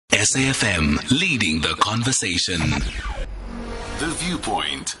SAFM, leading the conversation. The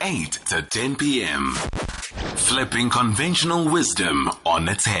Viewpoint, 8 to 10 p.m. Flipping conventional wisdom on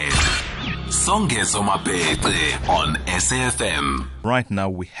its head. Songezo Mapete on SAFM. Right now,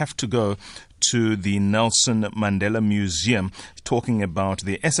 we have to go to the Nelson Mandela Museum, talking about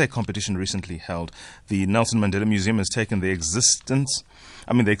the essay competition recently held. The Nelson Mandela Museum has taken the experience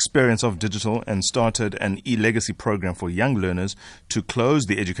of digital and started an e-legacy program for young learners to close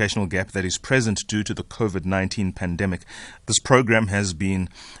the educational gap that is present due to the COVID-19 pandemic. This program has been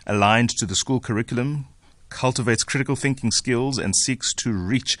aligned to the school curriculum, cultivates critical thinking skills, and seeks to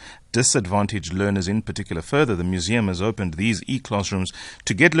reach disadvantaged learners in particular. Further, the museum has opened these e-classrooms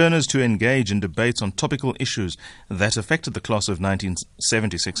to get learners to engage in debates on topical issues that affected the class of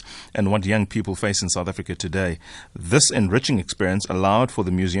 1976 and what young people face in South Africa today. This enriching experience allowed for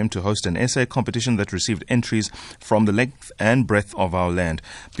the museum to host an essay competition that received entries from the length and breadth of our land.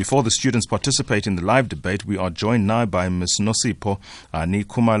 Before the students participate in the live debate, we are joined now by Ms. Nosipho Hani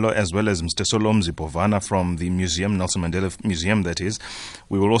Khumalo as well as Mr. Solomzi Bovana from the museum, Nelson Mandela Museum, that is.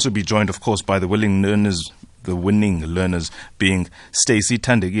 We will also be joined, of course, by the winning learners being Stacey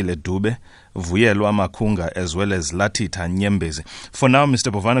Thadekile Dube, Vuyelwa Makunga, as well as Lathitha Nyembezi. For now,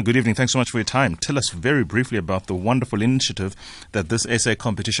 Mr. Bovana, good evening. Thanks so much for your time. Tell us very briefly about the wonderful initiative that this essay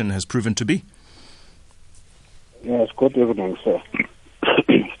competition has proven to be. Yes, good evening, sir.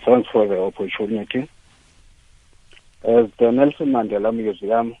 Thanks for the opportunity. As the Nelson Mandela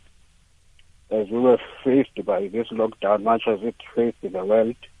Museum, as we were faced by this lockdown, much as it faced the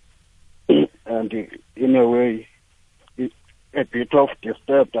world, and in a way, it a bit of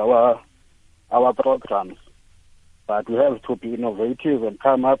disturbed our programs. But we have to be innovative and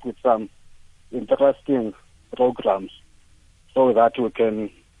come up with some interesting programs so that we can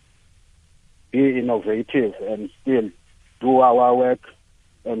be innovative and still do our work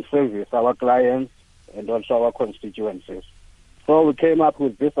and service our clients and also our constituencies. So we came up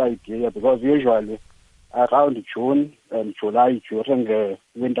with this idea because usually around June and July during the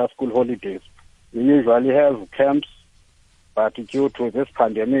winter school holidays, we usually have camps, but due to this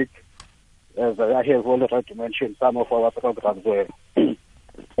pandemic, as I have already mentioned, some of our programs were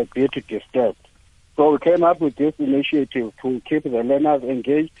a bit disturbed. So we came up with this initiative to keep the learners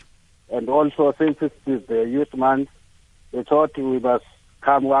engaged, and also since it is the youth month, we thought we must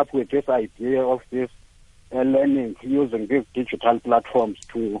come up with this idea of this learning using these digital platforms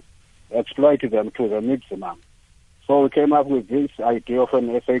to exploit them to the maximum. So we came up with this idea of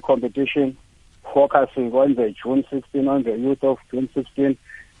an essay competition focusing on the June 16, on the youth of June 16,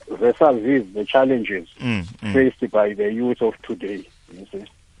 versus the challenges faced by the youth of today. You see?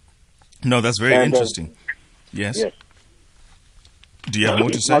 No, that's very interesting. Yes. Do you have more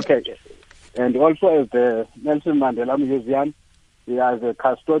to say? Okay. And also as the Nelson Mandela Museum, we are the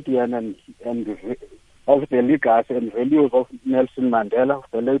custodian and of the legacy and values of Nelson Mandela,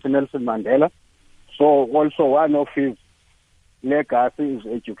 the late Nelson Mandela. So also one of his legacy is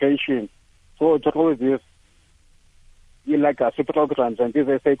education. So through this legacy programs and this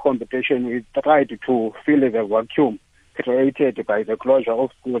essay competition, we tried to fill the vacuum created by the closure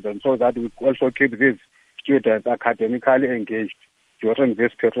of schools, and so that we also keep these students academically engaged during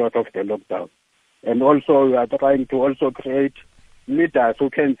this period of the lockdown. And also we are trying to also create leaders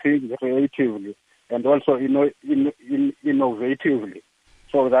who can think creatively and also innovatively,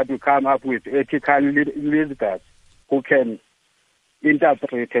 so that we come up with ethical leaders who can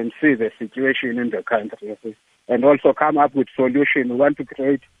interpret and see the situation in the country, and also come up with solutions. We want to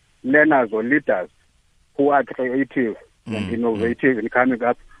create learners or leaders who are creative and innovative in coming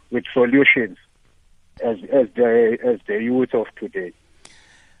up with solutions as the youth of today.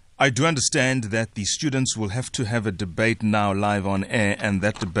 I do understand that the students will have to have a debate now live on air, and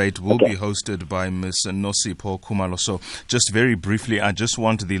that debate will be hosted by Ms. Nosipho Khumalo. So just very briefly, I just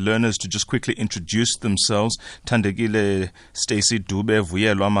want the learners to just quickly introduce themselves. Thadekile, Stacey Dube,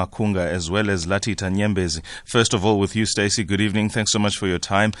 Vuyelwa Makunga, as well as Lathitha Nyembezi. First of all, with you, Stacey, good evening. Thanks so much for your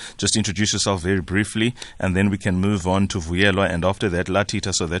time. Just introduce yourself very briefly, and then we can move on to Vuyelwa, and after that,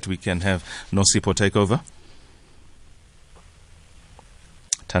 Lathitha, so that we can have Nosipho take over.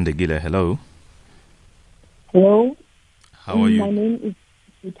 Thadekile, hello. Hello. How are you? My name is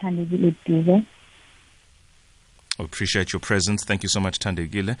Thadekile Dube. I appreciate your presence. Thank you so much,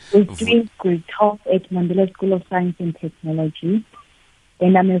 Thadekile. I'm doing grade 12 at Mandela School of Science and Technology.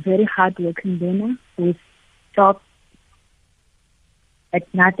 And I'm a very hard-working learner with job at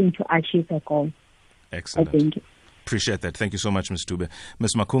nothing to achieve a goal. Excellent. I think. Appreciate that. Thank you so much, Ms. Dube.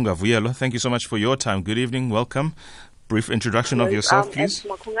 Ms. Makunga, Vuyelwa, thank you so much for your time. Good evening. Welcome. Brief introduction of yourself, please.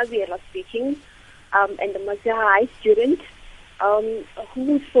 Makunga Vuyelwa speaking. And Ndamase High student.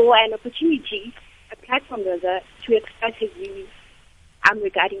 who saw an opportunity, a platform rather, to express his views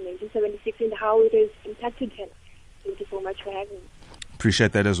regarding 1976 and how it has impacted him. Thank you so much for having me.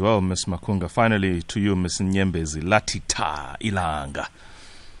 Appreciate that as well, Ms. Makunga. Finally, to you, Ms. Nyembezi. Lathitha Ilanga.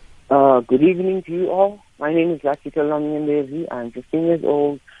 Good evening to you all. My name is Lathitha Nyembezi. I'm 15 years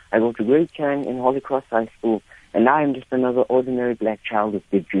old. I go to grade 10 in Holy Cross High School, and I am just another ordinary black child with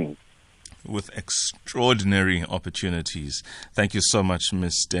big dreams. With extraordinary opportunities. Thank you so much,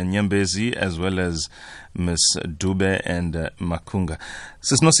 Ms. Nyembezi, as well as Ms. Dube and Makunga.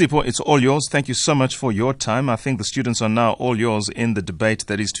 Sis Nosipho, it's all yours. Thank you so much for your time. I think the students are now all yours in the debate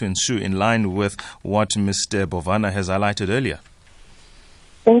that is to ensue in line with what Mr. Bovana has highlighted earlier.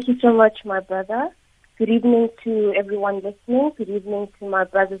 Thank you so much, my brother. Good evening to everyone listening. Good evening to my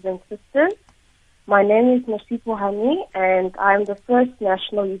brothers and sisters. My name is Nosipho Hani, and I'm the first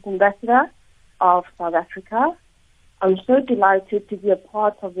National Youth Ambassador of South Africa. I'm so delighted to be a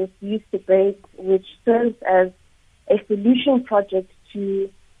part of this youth debate, which serves as a solution project to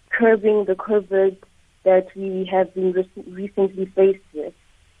curbing the COVID that we have been recently faced with.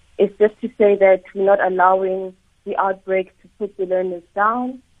 It's just to say that we're not allowing the outbreak to put the learners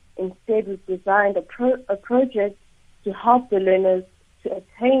down. Instead, we've designed a project to help the learners to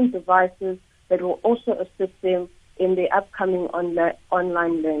attain devices that will also assist them in the upcoming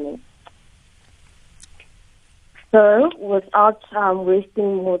online learning. So, without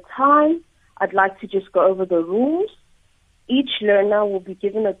wasting more time, I'd like to just go over the rules. Each learner will be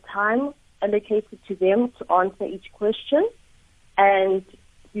given a time allocated to them to answer each question. And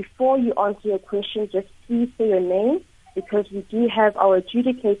before you answer your question, just please say your name, because we do have our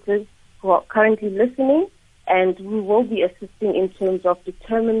adjudicators who are currently listening, and we will be assisting in terms of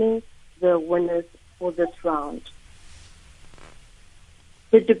determining the winners for this round.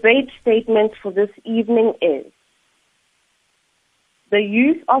 The debate statement for this evening is: the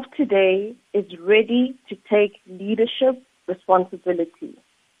youth of today is ready to take leadership responsibility.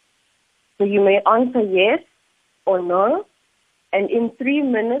 So you may answer yes or no, and in 3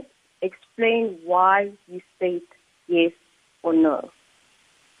 minutes explain why you state yes or no.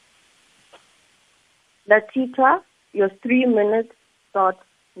 Lathitha, your 3 minutes start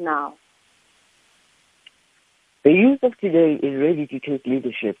now. The youth of today is ready to take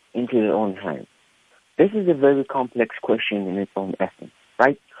leadership into their own hands. This is a very complex question in its own essence,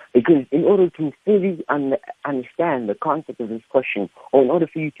 right? Because in order to fully understand the concept of this question, or in order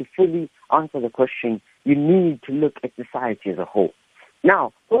for you to fully answer the question, you need to look at society as a whole.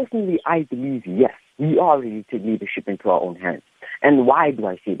 Now, personally, I believe, yes, we are ready to take leadership into our own hands. And why do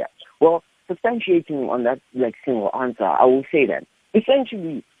I say that? Well, substantiating on that single answer, I will say that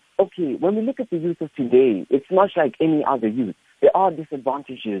essentially, okay, when we look at the youth of today, it's much like any other youth. There are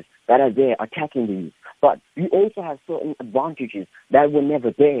disadvantages that are there attacking the youth, but we also have certain advantages that were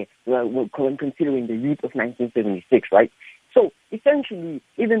never there when considering the youth of 1976, right? So essentially,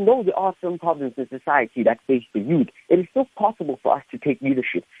 even though there are some problems in society that face the youth, it is still possible for us to take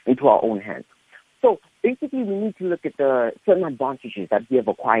leadership into our own hands. So basically, we need to look at the certain advantages that we have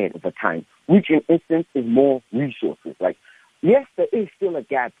acquired over time, which in instance is more resources. Like, yes, there is still a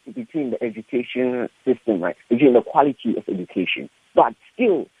gap between the education system, right, between the quality of education. But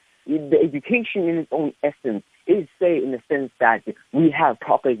still, the education in its own essence is, say, in the sense that we have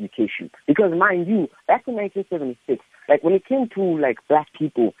proper education. Because, mind you, back in 1976, when it came to, black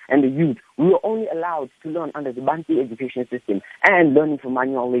people and the youth, we were only allowed to learn under the Bantu education system and learning from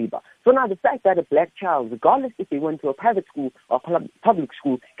manual labor. So now the fact that a black child, regardless if they went to a private school or public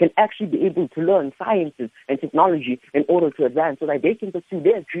school, can actually be able to learn sciences and technology in order to advance so that they can pursue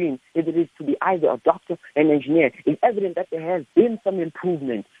their dream, if it is to be either a doctor or an engineer, is evident that there has been some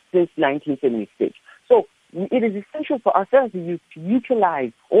improvement since 1976. So it is essential for ourselves to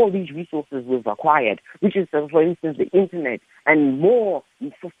utilize all these resources we've acquired, which is, for instance, the internet and more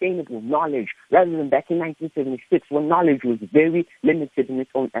sustainable knowledge, rather than back in 1976 when knowledge was very limited in its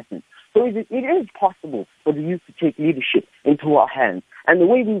own essence. So it is possible for the youth to take leadership into our hands. And the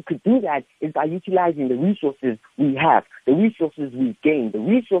way we could do that is by utilizing the resources we have, the resources we've gained,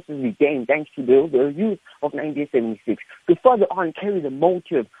 thanks to the youth of 1976, to further on carry the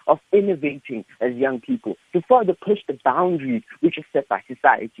motive of innovating as young people, to further push the boundaries which are set by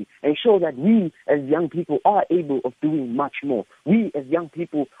society, and show that we as young people are able of doing much more. We as young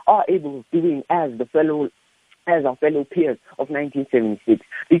people are able of doing as the fellow as our fellow peers of 1976,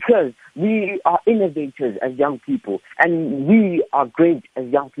 because we are innovators as young people and we are great as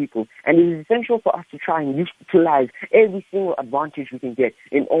young people, and it is essential for us to try and utilize every single advantage we can get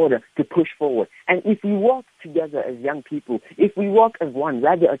in order to push forward. And if we work together as young people, if we work as one,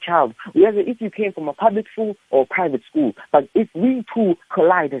 whether a child, whether if you came from a public school or a private school, but if we two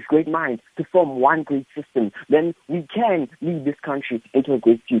collide as great minds to form one great system, then we can lead this country into a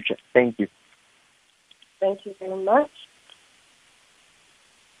great future. Thank you. Thank you very much.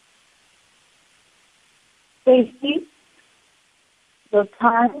 Stacey, the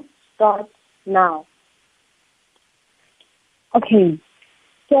time starts now. Okay,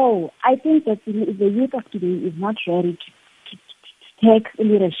 so I think that the youth of today is not ready to take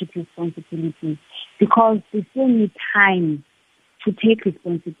leadership responsibility because they still need time to take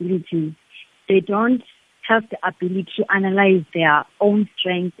responsibility. They don't have the ability to analyze their own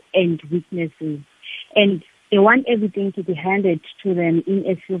strengths and weaknesses. And they want everything to be handed to them in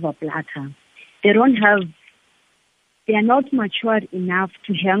a silver platter. They are not matured enough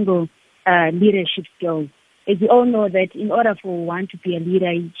to handle leadership skills. As we all know that in order for one to be a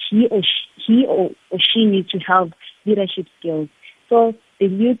leader, he or she needs to have leadership skills. So the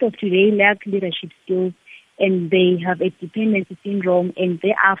youth of today lack leadership skills and they have a dependency syndrome, and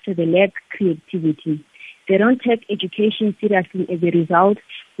thereafter they lack creativity. They don't take education seriously. As a result,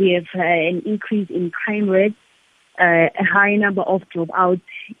 we have an increase in crime rates, a high number of dropouts,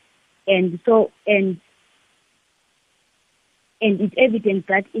 and it's evident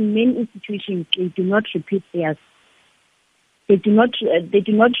that in many institutions they do not respect their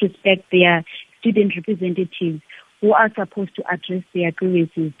student representatives who are supposed to address their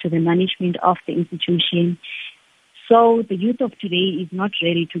grievances to the management of the institution. So the youth of today is not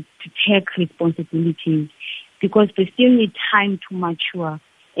ready to take responsibilities because they still need time to mature,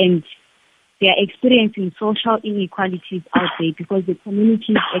 and they are experiencing social inequalities out there because the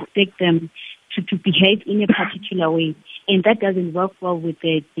communities expect them to behave in a particular way, and that doesn't work well with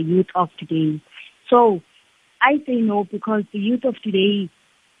the youth of today. So I say no because the youth of today,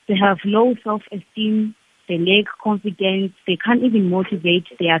 they have low self-esteem, they lack confidence, they can't even motivate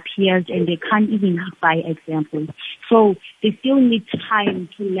their peers, and they can't even lead by example. So they still need time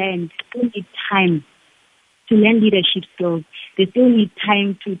to learn, leadership skills. They still need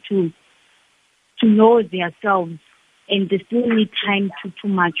time to know themselves, and they still need time to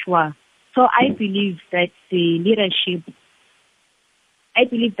mature. So I believe that the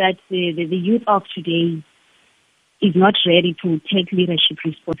youth of today is not ready to take leadership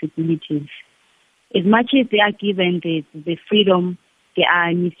responsibilities. As much as they are given the freedom, they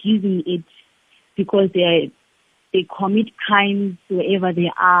are misusing it because they commit crimes wherever they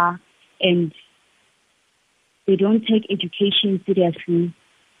are, and they don't take education seriously.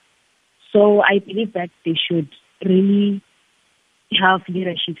 So I believe that they should really have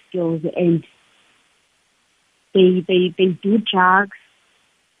leadership skills, and they do drugs,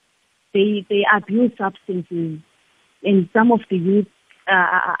 they abuse substances, and some of the youth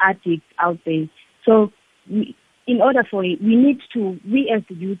are addicts out there. So in order for it, we as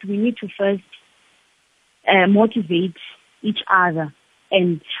the youth, we need to first motivate each other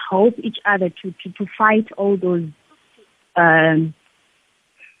and help each other to fight all those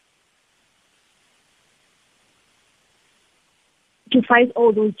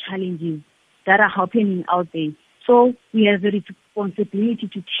challenges that are happening out there. So we have a responsibility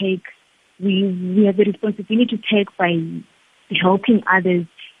to take. We have a responsibility to take by helping others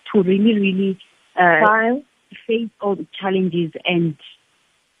to really face all the challenges, and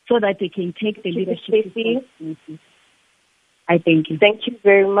so that they can take the leadership responsibilities. I thank you. Thank you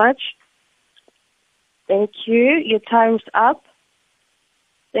very much. Thank you. Your time's up.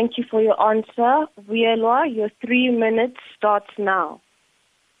 Thank you for your answer. Vuyelwa, your 3 minutes starts now.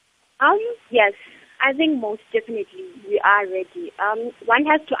 Yes, I think most definitely we are ready. One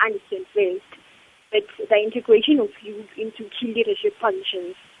has to understand first that the integration of youth into key leadership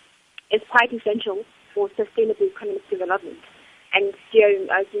positions is quite essential for sustainable economic development and steering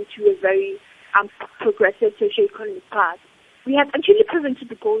us into a very progressive socio-economic path. We have actually proven to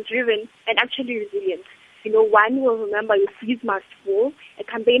be goal-driven and actually resilient. One will remember Your Fees Must Fall, a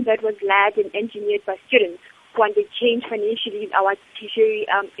campaign that was led and engineered by students who wanted change financially in our tertiary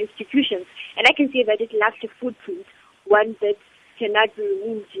institutions. And I can say that it left a footprint, one that cannot be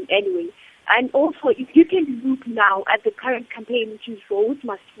removed in any way. And also, if you can look now at the current campaign, which is Roads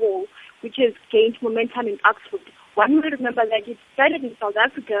Must Fall, which has gained momentum in Oxford, one will remember that it started in South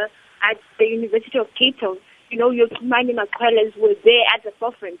Africa at the University of Cape Town. Your Kimani Makwellas were there at the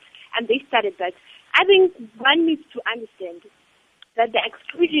forefront, and they started that. I think one needs to understand that the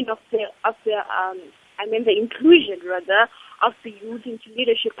exclusion of the the inclusion rather of the youth into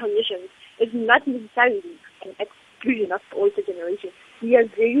leadership positions is not necessarily an exclusion of the older generation. We are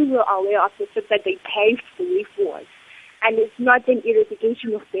very well aware of the fact that they paved the way forward. And it's not an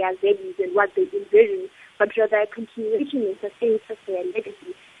eradication of their values and what they envision, but rather a continuation and sustenance of their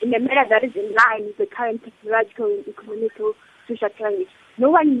legacy in a manner that is in line with the current technological and economical social climate. No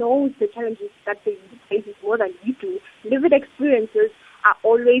one knows the challenges that the youth faces more than we do. Lived experiences are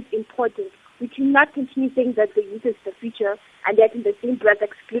always important. We cannot continue saying that the youth is the future and yet in the same breath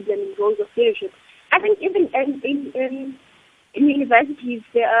exclude them in roles of leadership. I think even in universities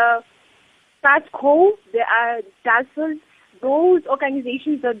there are SARS-CoV, there are DASOs. Those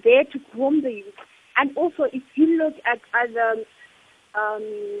organizations are there to groom the youth. And also, if you look at other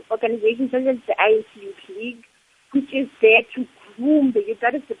organizations such as the ANC Youth League, which is there to groom the youth,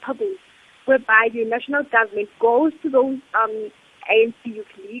 that is the purpose, whereby the national government goes to those ANC Youth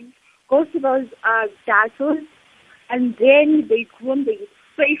Leagues, goes to those DASOs, and then they groom the youth.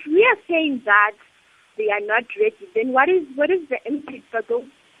 So if we are saying that they are not ready, then what is the impact that those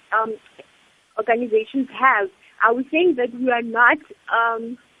organizations have? Are we saying that we are not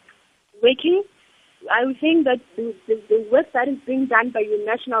working? Are we saying that the work that is being done by the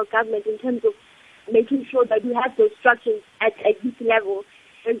national government in terms of making sure that we have those structures at youth level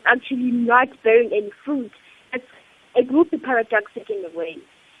is actually not bearing any fruit? It would be paradoxical in a way.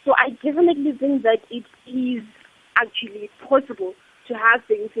 So I definitely think that it is actually possible to have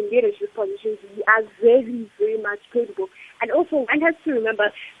the youth in leadership positions. We are very, very much capable. And also, one has to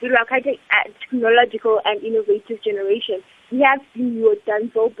remember, we are quite a technological and innovative generation. We have seen your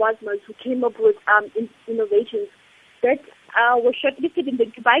Denzel Bosman who came up with innovations that were shortlisted in the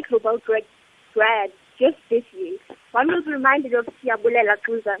Dubai Global Grad just this year. One was reminded of Vuyelwa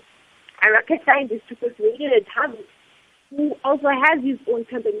Makunga, a rocket scientist who persuaded at Harvard, who also has his own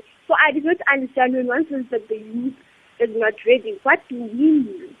company. So I did not understand when one says that the youth is not ready. What do we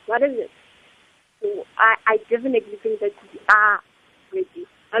mean? What is it? So I definitely think that we are ready.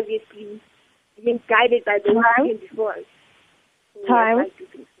 Obviously, being guided by those who came before us. So Time. yes, I do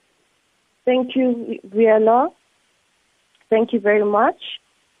think so. Thank you, Vuyelwa. Thank you very much.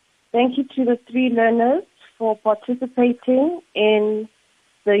 Thank you to the three learners for participating in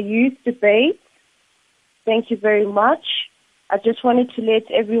the youth debate. Thank you very much. I just wanted to let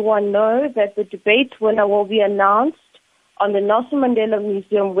everyone know that the debate winner will be announced on the Nelson Mandela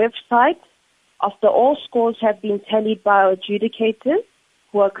Museum website after all scores have been tallied by our adjudicators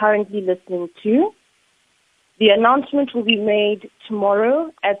who are currently listening to. The announcement will be made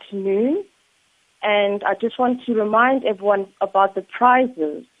tomorrow at noon. And I just want to remind everyone about the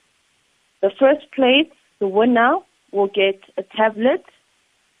prizes. The first place, the winner, will get a tablet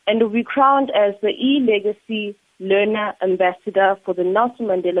and will be crowned as the E-Legacy Learner Ambassador for the Nelson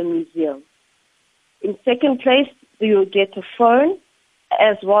Mandela Museum. In second place, you will get a phone,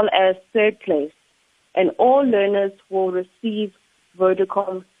 as well as third place. And all learners will receive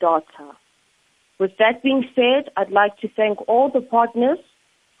Vodacom data. With that being said, I'd like to thank all the partners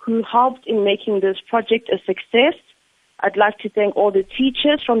who helped in making this project a success. I'd like to thank all the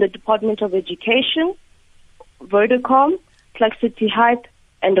teachers from the Department of Education, Vodacom, Complexity Hype,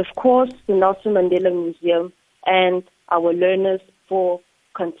 and of course, the Nelson Mandela Museum and our learners for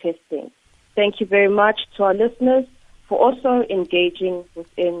contesting. Thank you very much to our listeners for also engaging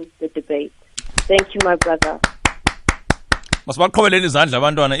within the debate. Thank you, my brother.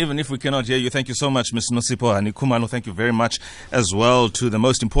 Even if we cannot hear you, thank you so much, Ms. Nosipho Hani Khumalo. Thank you very much as well to the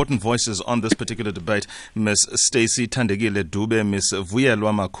most important voices on this particular debate, Ms. Stacey Thadekile Dube, Ms.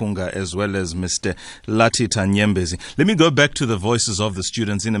 Vuyelwa Makunga, as well as Mr. Lathitha Nyembezi. Let me go back to the voices of the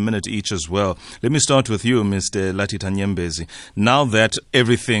students in a minute each as well. Let me start with you, Mr. Lathitha Nyembezi. Now that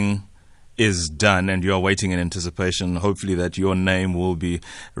everything is done and you are waiting in anticipation, hopefully that your name will be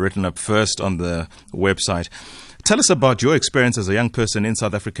written up first on the website. Tell us about your experience as a young person in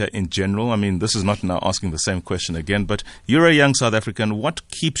South Africa in general. I mean, this is not now asking the same question again, but you're a young South African. What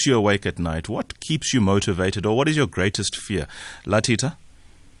keeps you awake at night? What keeps you motivated, or what is your greatest fear? Lathitha?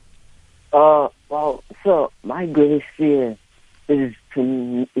 Well, so my greatest fear is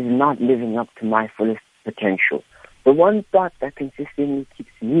not living up to my fullest potential. The one thought that consistently keeps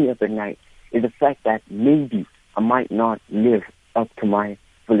me up at night is the fact that maybe I might not live up to my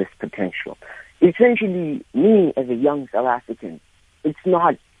fullest potential. Essentially, me as a young South African, it's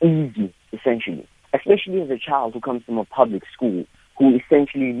not easy, essentially, especially as a child who comes from a public school, who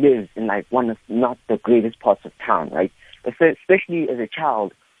essentially lives in like one of not the greatest parts of town, right? Especially as a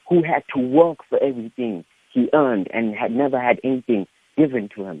child who had to work for everything he earned and had never had anything given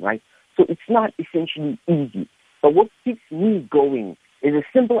to him, right? So it's not essentially easy. But what keeps me going is a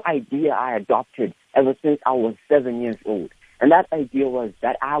simple idea I adopted ever since I was 7 years old. And that idea was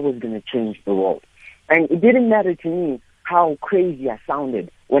that I was going to change the world. And it didn't matter to me how crazy I sounded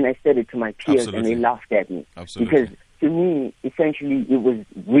when I said it to my peers and they laughed at me. Because to me, essentially, it was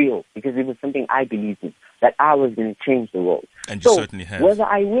real because it was something I believed in, that I was going to change the world. And you certainly have. Whether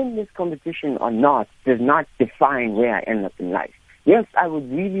I win this competition or not does not define where I end up in life. Yes, I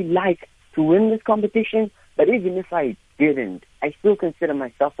would really like to win this competition, but even if I didn't, I still consider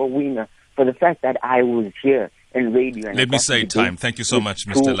myself a winner for the fact that I was here in radio. And let me say time. Thank you so much,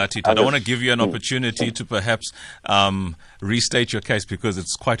 Mr. Lathitha. I want to give you an opportunity to perhaps restate your case because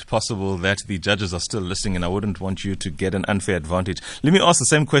it's quite possible that the judges are still listening and I wouldn't want you to get an unfair advantage. Let me ask the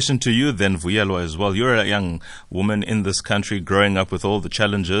same question to you then, Vuyelwa, as well. You're a young woman in this country growing up with all the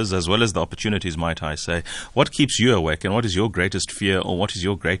challenges as well as the opportunities, might I say. What keeps you awake and what is your greatest fear or what is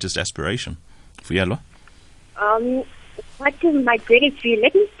your greatest aspiration? Vuyelwa? What is my greatest fear?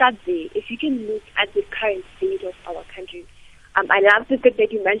 Let me start there. If you can look at the current state of our country. I love the fact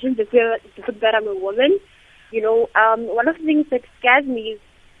that you mentioned the fact that I'm a woman. You know, one of the things that scares me is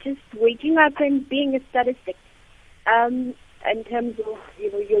just waking up and being a statistic in terms of,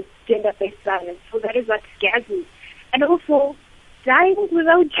 you know, your gender-based violence. So that is what scares me. And also, dying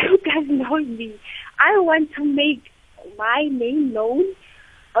without you guys knowing me. I want to make my name known.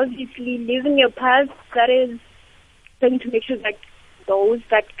 Obviously, living a path that is going to make sure that those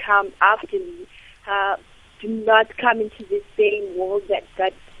that come after me do not come into the same world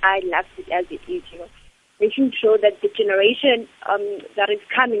that I left it as it is, you know. Making sure that the generation that is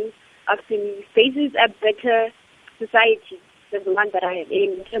coming after me faces a better society than the one that I am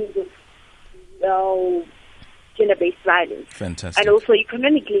in terms of gender-based violence. Fantastic. And also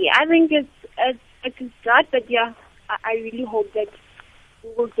economically. I think it's a start, but yeah, I really hope that we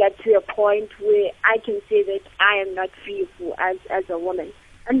will get to a point where I can say that I am not fearful as a woman.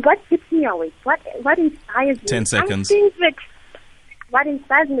 And what keeps me awake? What inspires me? 10 seconds. I think that what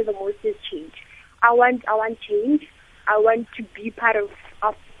inspires me the most is change. I want change. I want to be part of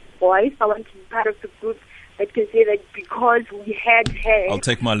voice. I want to be part of the group that can say that because we had her. I'll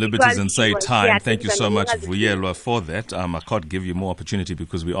take my liberties and say time. Yeah, thank you so much, Vuyelwa, for that. I can't give you more opportunity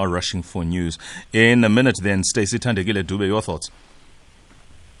because we are rushing for news. In a minute then, Stacey Thadekile Dube, your thoughts?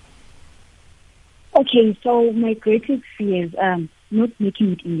 Okay, so my greatest fear is not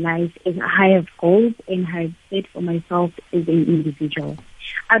making it in life as I have goals and have set for myself as an individual.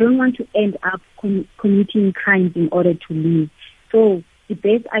 I don't want to end up committing crimes in order to live. So the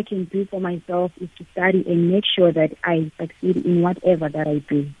best I can do for myself is to study and make sure that I succeed in whatever that I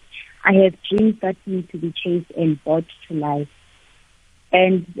do. I have dreams that need to be chased and brought to life.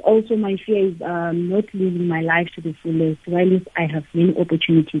 And also my fear is not living my life to the fullest, while I have many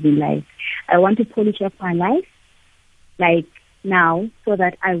opportunities in life. I want to polish up my life, like now, so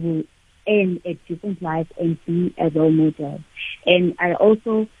that I will end a different life and be a role model. And I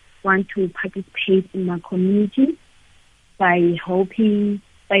also want to participate in my community by raising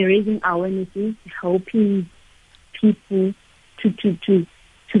awarenesses, helping people to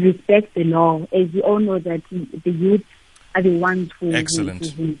respect the law. As you all know that the youth are the ones who... Excellent.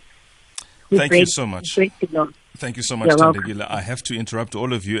 Who Thank you so much. Break the law. Thank you so much, Thadekile. I have to interrupt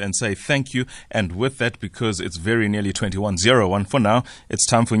all of you and say thank you. And with that, because it's very nearly 21:01 for now, it's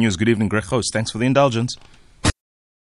time for news. Good evening, Greg Host. Thanks for the indulgence.